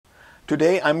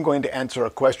Today I'm going to answer a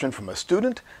question from a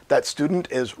student. That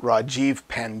student is Rajiv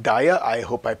Pandya. I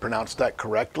hope I pronounced that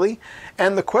correctly.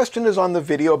 And the question is on the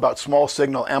video about small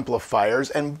signal amplifiers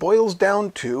and boils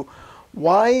down to,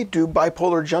 why do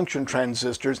bipolar junction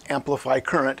transistors amplify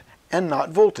current and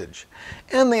not voltage?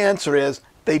 And the answer is,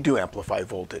 they do amplify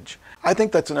voltage. I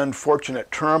think that's an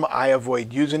unfortunate term. I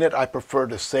avoid using it. I prefer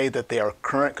to say that they are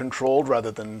current controlled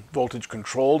rather than voltage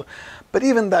controlled. But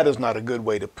even that is not a good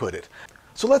way to put it.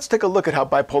 So let's take a look at how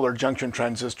bipolar junction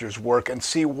transistors work and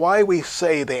see why we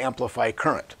say they amplify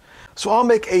current. So I'll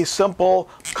make a simple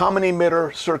common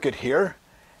emitter circuit here,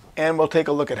 and we'll take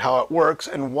a look at how it works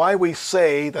and why we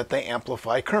say that they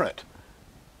amplify current.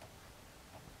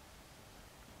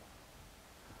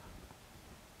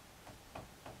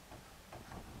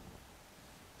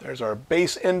 There's our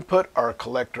base input, our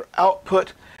collector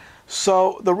output.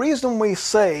 So the reason we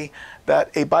say that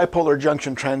a bipolar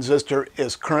junction transistor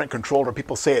is current controlled, or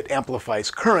people say it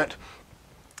amplifies current,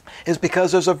 is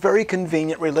because there's a very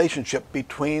convenient relationship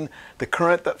between the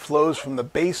current that flows from the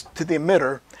base to the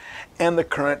emitter and the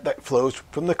current that flows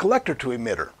from the collector to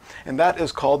emitter. And that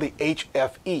is called the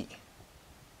HFE.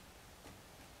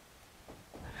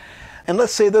 And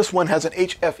let's say this one has an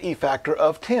HFE factor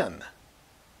of 10.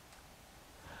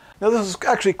 Now this is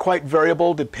actually quite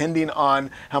variable depending on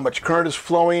how much current is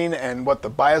flowing and what the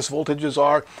bias voltages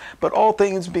are, but all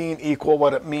things being equal,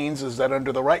 what it means is that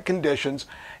under the right conditions,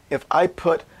 if I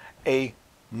put a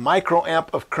microamp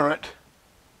of current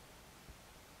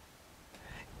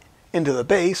into the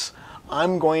base,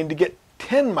 I'm going to get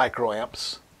 10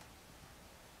 microamps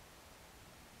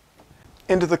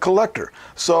into the collector.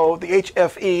 So the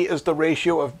HFE is the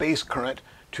ratio of base current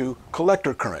to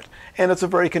collector current. And it's a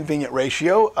very convenient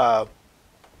ratio.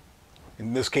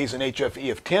 In this case, an HFE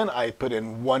of 10, I put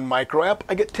in 1 microamp,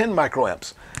 I get 10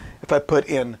 microamps. If I put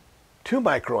in 2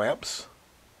 microamps,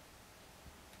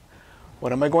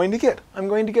 what am I going to get? I'm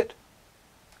going to get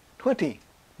 20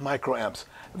 microamps.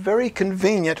 Very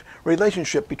convenient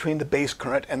relationship between the base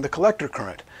current and the collector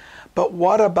current. But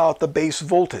what about the base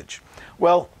voltage?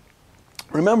 Well,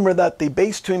 remember that the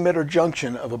base to emitter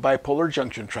junction of a bipolar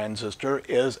junction transistor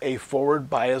is a forward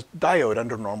biased diode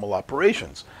under normal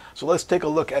operations. So let's take a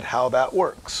look at how that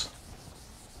works.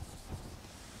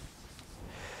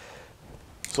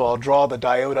 So I'll draw the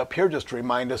diode up here just to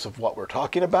remind us of what we're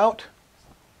talking about.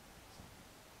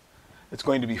 It's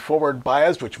going to be forward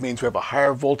biased, which means we have a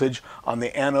higher voltage on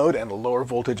the anode and a lower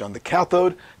voltage on the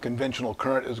cathode. Conventional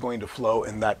current is going to flow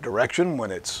in that direction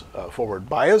when it's forward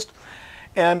biased.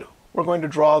 And we're going to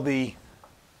draw the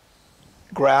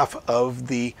graph of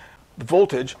the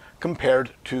voltage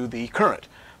compared to the current.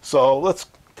 So let's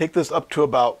take this up to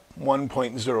about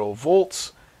 1.0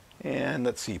 volts, and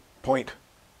let's see,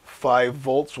 0.5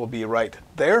 volts will be right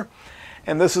there.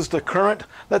 And this is the current.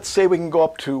 Let's say we can go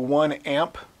up to 1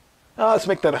 amp. Let's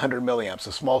make that 100 milliamps,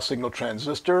 a small signal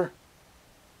transistor.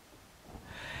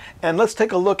 And let's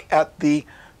take a look at the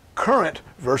current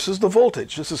versus the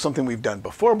voltage. This is something we've done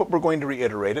before, but we're going to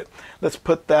reiterate it. Let's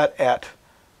put that at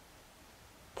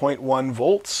 0.1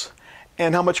 volts.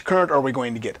 And how much current are we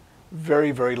going to get?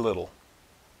 Very, very little.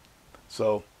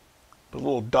 So the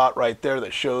little dot right there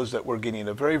that shows that we're getting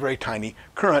a very, very tiny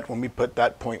current when we put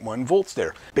that 0.1 volts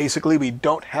there. Basically, we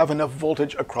don't have enough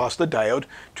voltage across the diode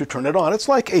to turn it on. It's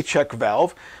like a check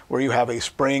valve where you have a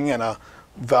spring and a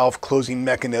valve closing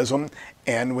mechanism,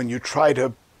 and when you try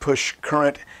to push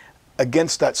current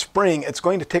against that spring, it's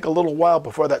going to take a little while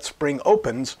before that spring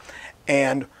opens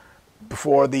and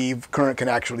before the current can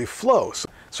actually flow.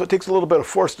 So it takes a little bit of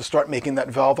force to start making that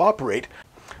valve operate,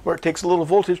 where it takes a little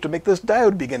voltage to make this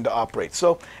diode begin to operate.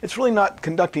 So it's really not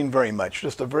conducting very much,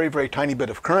 just a very, very tiny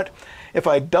bit of current. If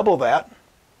I double that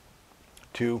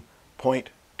to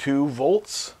 0.2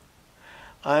 volts,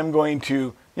 I'm going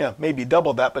to, maybe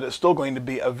double that, but it's still going to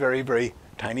be a very, very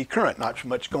tiny current, not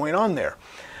much going on there.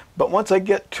 But once I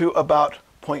get to about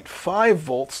 0.5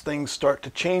 volts, things start to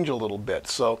change a little bit.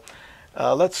 So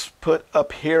let's put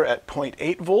up here at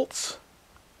 0.8 volts.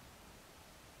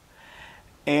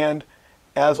 And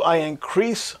as I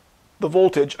increase the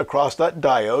voltage across that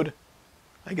diode,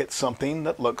 I get something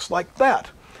that looks like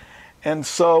that. And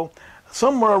so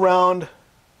somewhere around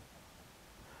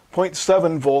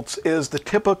 0.7 volts is the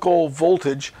typical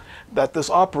voltage that this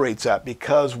operates at,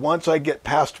 because once I get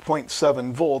past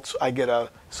 0.7 volts, I get a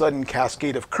sudden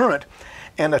cascade of current,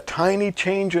 and a tiny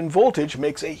change in voltage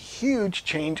makes a huge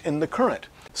change in the current.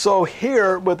 So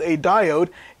here with a diode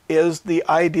is the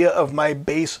idea of my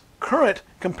base current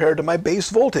compared to my base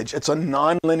voltage. It's a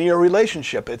nonlinear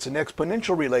relationship. It's an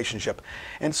exponential relationship.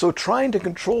 And so trying to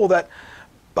control that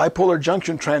bipolar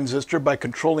junction transistor, by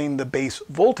controlling the base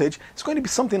voltage, it's going to be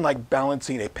something like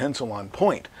balancing a pencil on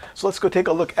point. So let's go take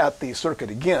a look at the circuit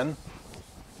again.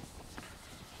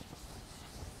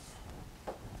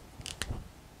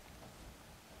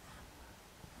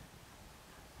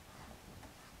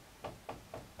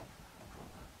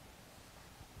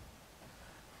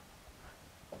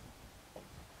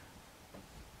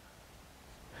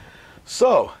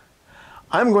 So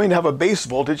I'm going to have a base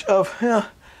voltage of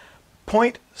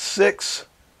 0.6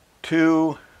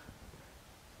 to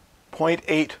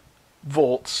 0.8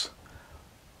 volts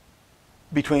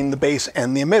between the base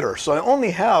and the emitter. So I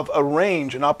only have a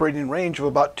range, an operating range of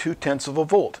about 0.2 of a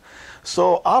volt.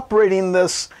 So operating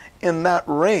this in that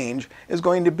range is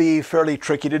going to be fairly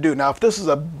tricky to do. Now, if this is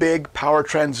a big power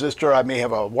transistor, I may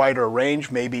have a wider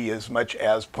range, maybe as much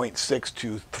as 0.6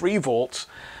 to 3 volts,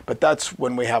 but that's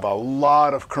when we have a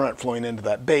lot of current flowing into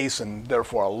that base and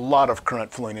therefore a lot of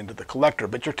current flowing into the collector.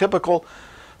 But your typical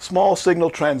small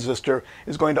signal transistor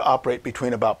is going to operate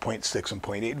between about 0.6 and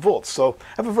 0.8 volts. So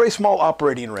I have a very small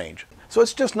operating range. So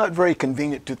it's just not very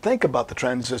convenient to think about the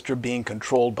transistor being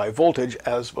controlled by voltage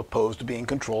as opposed to being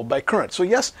controlled by current. So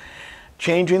yes,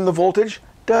 changing the voltage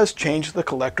does change the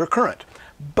collector current,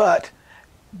 but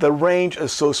the range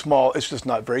is so small it's just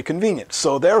not very convenient.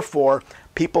 So therefore,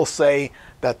 people say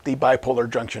that the bipolar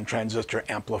junction transistor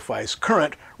amplifies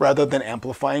current rather than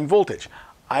amplifying voltage.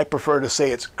 I prefer to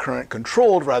say it's current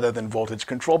controlled rather than voltage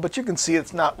controlled, but you can see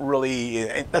it's not really,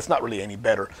 that's not really any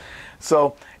better.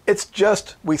 So it's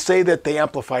just, we say that they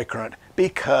amplify current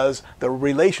because the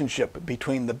relationship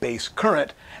between the base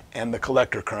current and the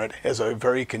collector current is a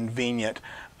very convenient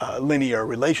linear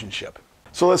relationship.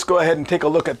 So let's go ahead and take a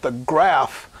look at the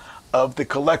graph of the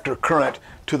collector current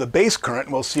to the base current,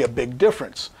 and we'll see a big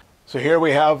difference. So here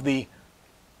we have the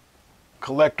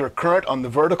collector current on the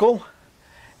vertical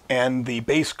and the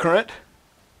base current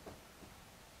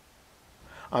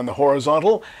on the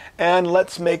horizontal, and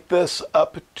let's make this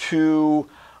up to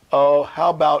how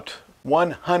about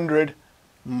 100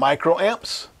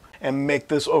 microamps, and make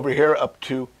this over here up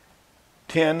to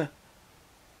 10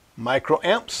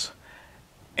 microamps.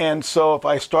 And so if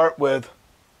I start with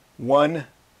 1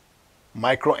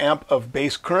 microamp of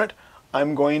base current,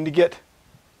 I'm going to get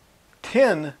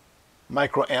 10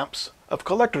 microamps of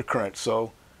collector current.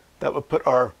 So that would put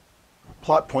our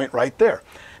plot point right there.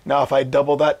 Now if I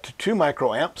double that to 2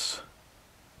 microamps,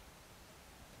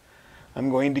 I'm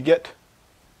going to get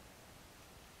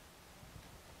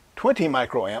 20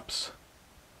 microamps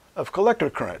of collector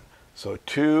current. So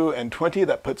 2 and 20,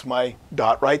 that puts my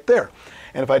dot right there.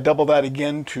 And if I double that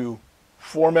again to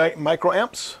 4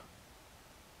 microamps,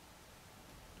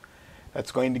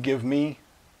 that's going to give me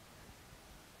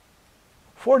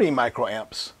 40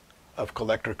 microamps of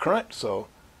collector current. So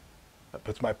that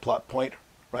puts my plot point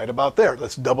right about there.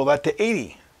 Let's double that to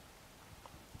 80.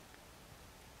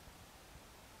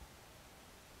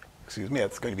 Excuse me,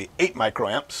 that's going to be 8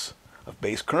 microamps of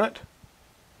base current.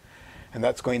 And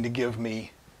that's going to give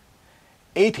me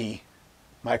 80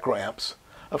 microamps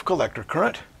of collector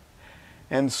current.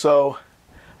 And so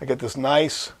I get this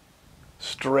nice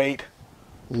straight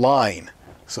line.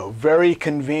 So very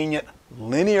convenient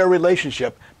linear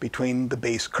relationship between the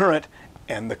base current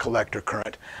and the collector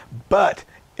current. But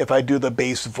if I do the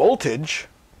base voltage,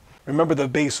 remember the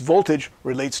base voltage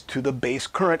relates to the base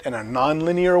current in a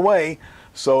nonlinear way,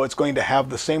 so it's going to have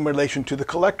the same relation to the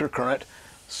collector current.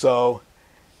 So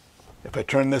if I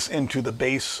turn this into the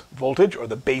base voltage, or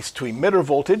the base to emitter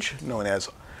voltage, known as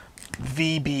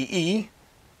VBE,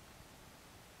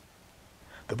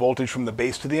 the voltage from the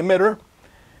base to the emitter,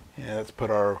 and let's put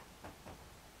our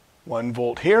 1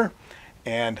 volt here,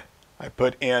 and I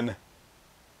put in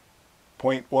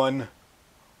 0.1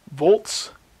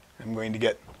 volts. I'm going to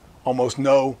get almost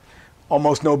no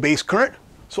base current,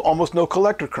 so almost no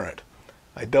collector current.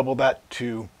 I double that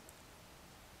to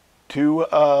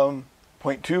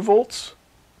 0.2 volts,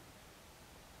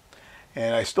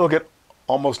 and I still get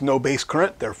almost no base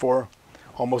current, therefore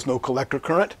almost no collector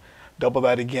current. Double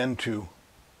that again to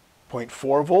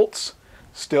 0.4 volts,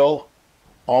 still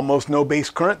almost no base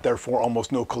current, therefore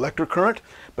almost no collector current.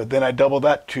 But then I double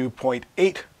that to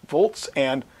 0.8 volts,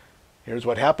 and here's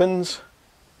what happens.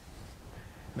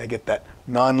 And I get that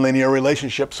nonlinear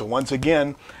relationship. So once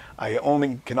again, I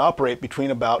only can operate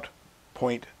between about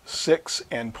 0.6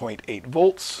 and 0.8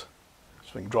 volts.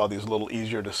 So we can draw these a little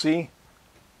easier to see.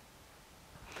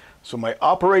 So my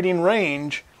operating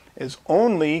range is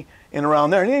only in around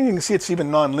there. And you can see it's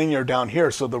even nonlinear down here.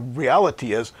 So the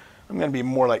reality is I'm going to be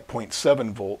more like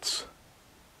 0.7 volts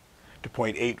to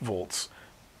 0.8 volts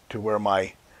to where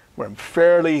I'm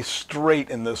fairly straight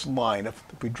in this line. If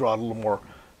we draw it a little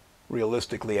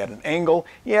realistically at an angle.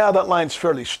 Yeah, that line's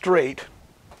fairly straight.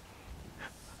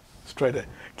 Let's try to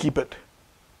keep it.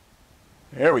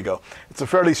 There we go. It's a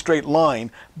fairly straight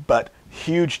line, but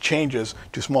huge changes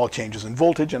to small changes in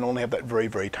voltage and only have that very,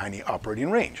 very tiny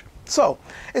operating range. So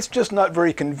it's just not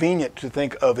very convenient to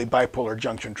think of a bipolar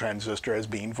junction transistor as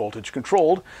being voltage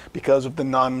controlled because of the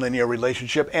nonlinear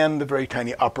relationship and the very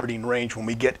tiny operating range when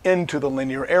we get into the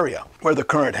linear area, where the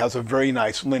current has a very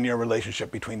nice linear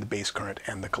relationship between the base current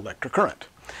and the collector current.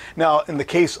 Now, in the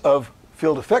case of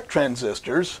field effect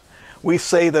transistors, we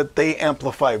say that they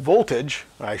amplify voltage.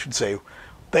 I should say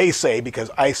they say because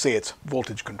I say it's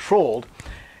voltage controlled.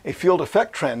 A field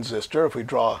effect transistor, if we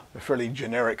draw a fairly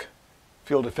generic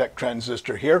field effect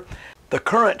transistor here, the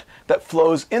current that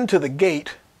flows into the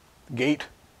gate,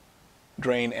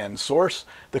 drain, and source,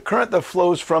 the current that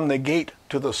flows from the gate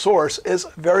to the source is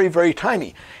very, very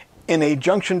tiny. In a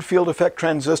junction field effect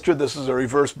transistor, this is a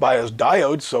reverse bias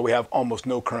diode, so we have almost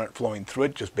no current flowing through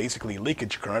it, just basically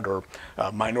leakage current or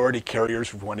minority carriers,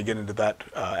 if we want to get into that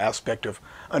aspect of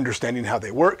understanding how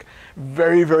they work.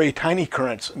 Very, very tiny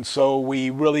currents, and so we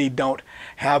really don't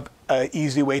have an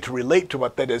easy way to relate to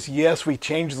what that is. Yes, we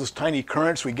change those tiny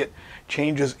currents, we get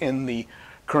changes in the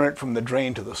current from the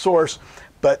drain to the source,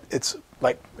 but it's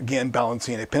like, again,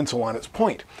 balancing a pencil on its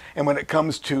point. And when it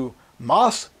comes to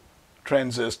MOS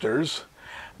transistors,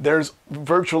 there's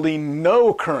virtually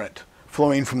no current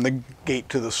flowing from the gate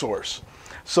to the source.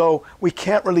 So we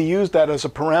can't really use that as a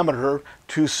parameter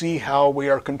to see how we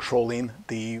are controlling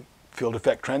the field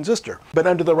effect transistor. But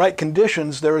under the right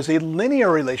conditions, there is a linear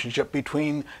relationship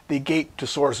between the gate to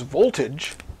source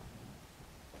voltage,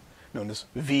 known as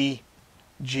VGS.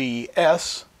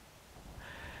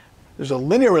 There's a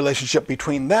linear relationship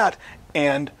between that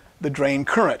and the drain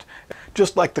current,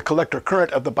 just like the collector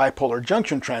current of the bipolar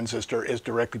junction transistor is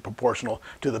directly proportional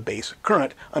to the base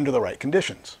current under the right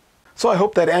conditions. So I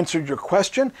hope that answered your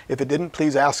question. If it didn't,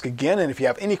 please ask again, and if you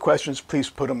have any questions, please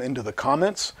put them into the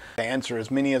comments. I answer as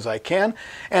many as I can,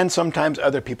 and sometimes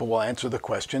other people will answer the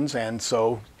questions, and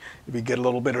so we get a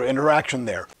little bit of interaction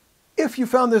there. If you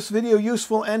found this video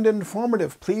useful and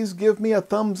informative, please give me a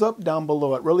thumbs up down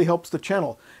below. It really helps the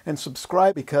channel. And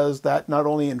subscribe, because that not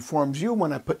only informs you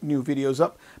when I put new videos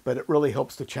up, but it really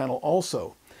helps the channel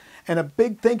also. And a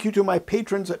big thank you to my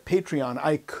patrons at Patreon.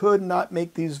 I could not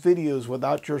make these videos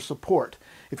without your support.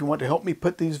 If you want to help me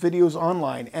put these videos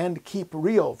online and keep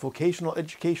real vocational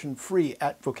education free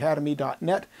at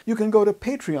vocademy.net, you can go to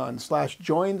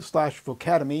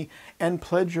patreon.com/join/vocademy and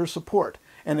pledge your support.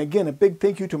 And again, a big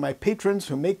thank you to my patrons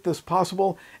who make this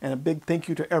possible, and a big thank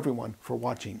you to everyone for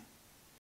watching.